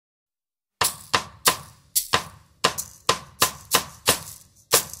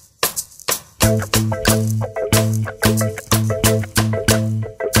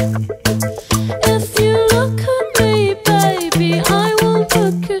If you look at me, baby, I will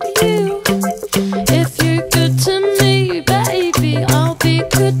look at you. If you're good to me, baby, I'll be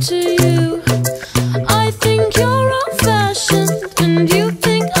good to you. I think you're old-fashioned and you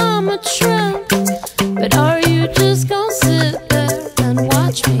think I'm a tramp, but are you just gonna sit there and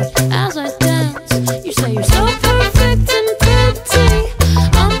watch me as I dance? You say you're so perfect and pretty,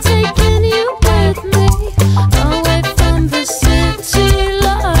 I'm taking you with me, away from the city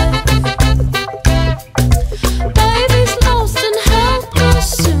life. Baby's lost and helpless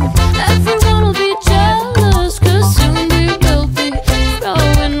soon, everyone will be jealous, 'cause soon we will be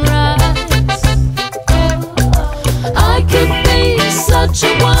throwing rides. I could be such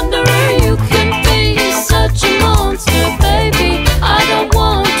a wanderer, you can be such a monster, baby, I don't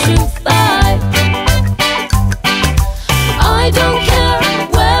want to fight. I don't care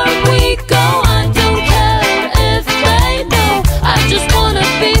where we go, I don't care if they know, I just wanna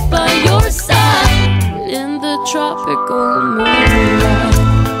be by your side in the tropical moonlight.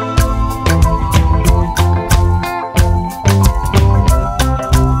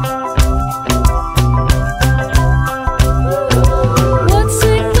 What's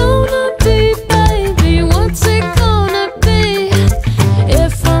it gonna be, baby? What's it gonna be?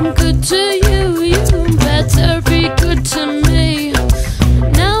 If I'm good to you, you better be good to me.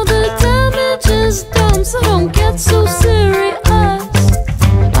 Now the damage is done, so don't get so serious.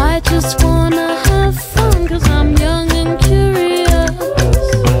 I just wanna have fun, 'cause I'm young and curious.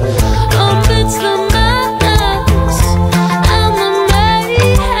 Amidst the madness and the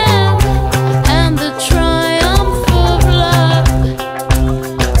mayhem and the triumph of love,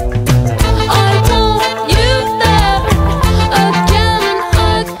 I want you there again and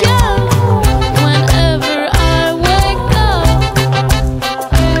again whenever I wake up.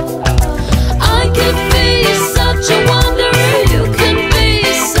 I could be such a wanderer, you can be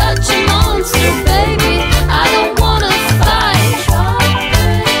such a monster, baby, I don't wanna fight.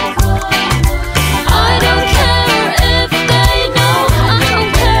 I don't care if they know, I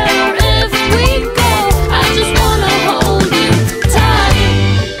don't care if we go, I just wanna hold you tight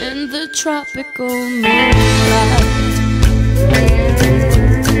in the tropical moonlight.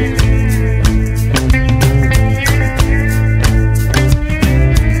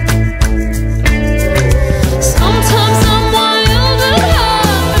 Sometimes I'm wild at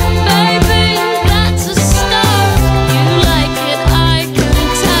heart, baby, that's a start. You like it, I can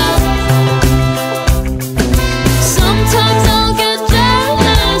tell. Sometimes I'll get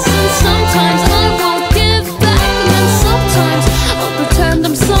jealous, and sometimes I won't give back, and then sometimes I'll pretend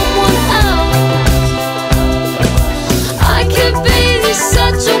I'm someone else. I could be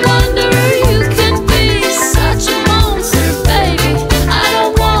such a wanderer, you can be such a monster, baby, I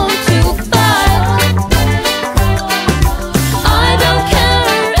don't want to fight. I don't care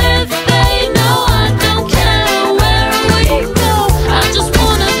if they know, I don't care where we go, I just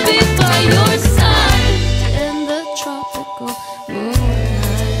wanna be by your side in the tropical moonlight.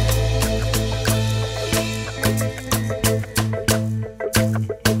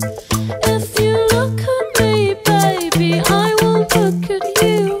 If you look at me, baby, I will look at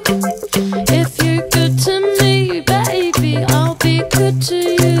you. If you're good to me, baby, I'll be good to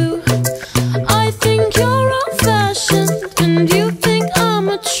you. I think you're old-fashioned and you think I'm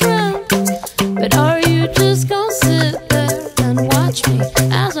a tramp, but are you just gonna sit there and watch me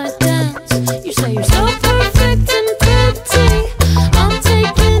as I dance? You say you're so perfect and pretty, I'm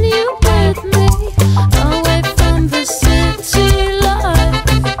taking you with me, away from the city life.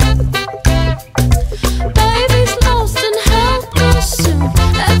 Baby's lost and helpless soon,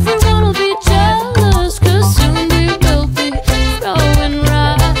 everyone will be jealous, 'cause soon we will be throwing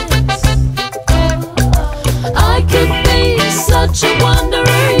rides. I could be such a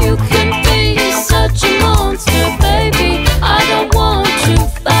wanderer, you can be such a monster, baby, I don't want to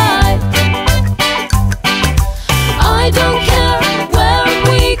fight.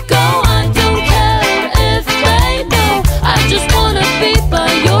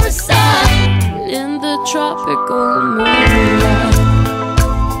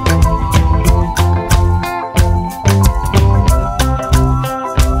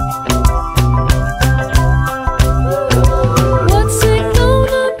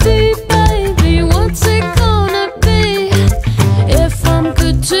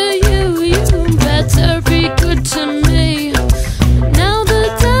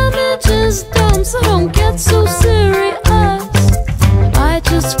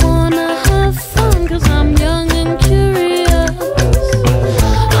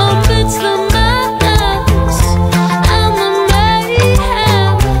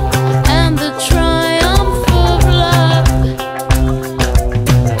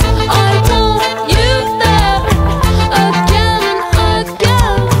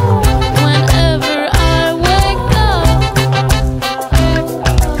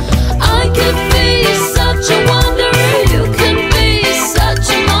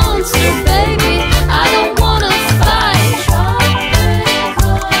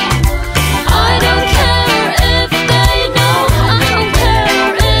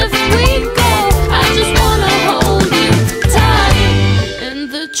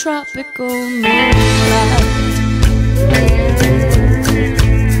 tropical moonlight.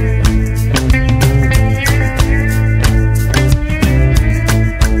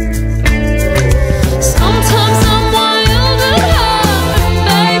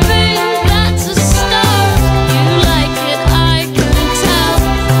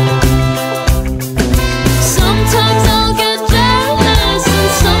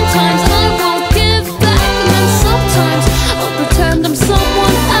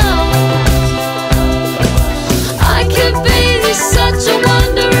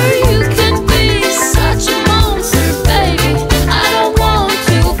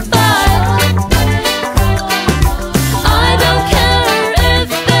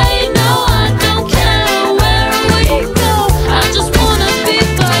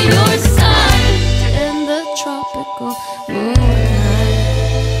 Tropical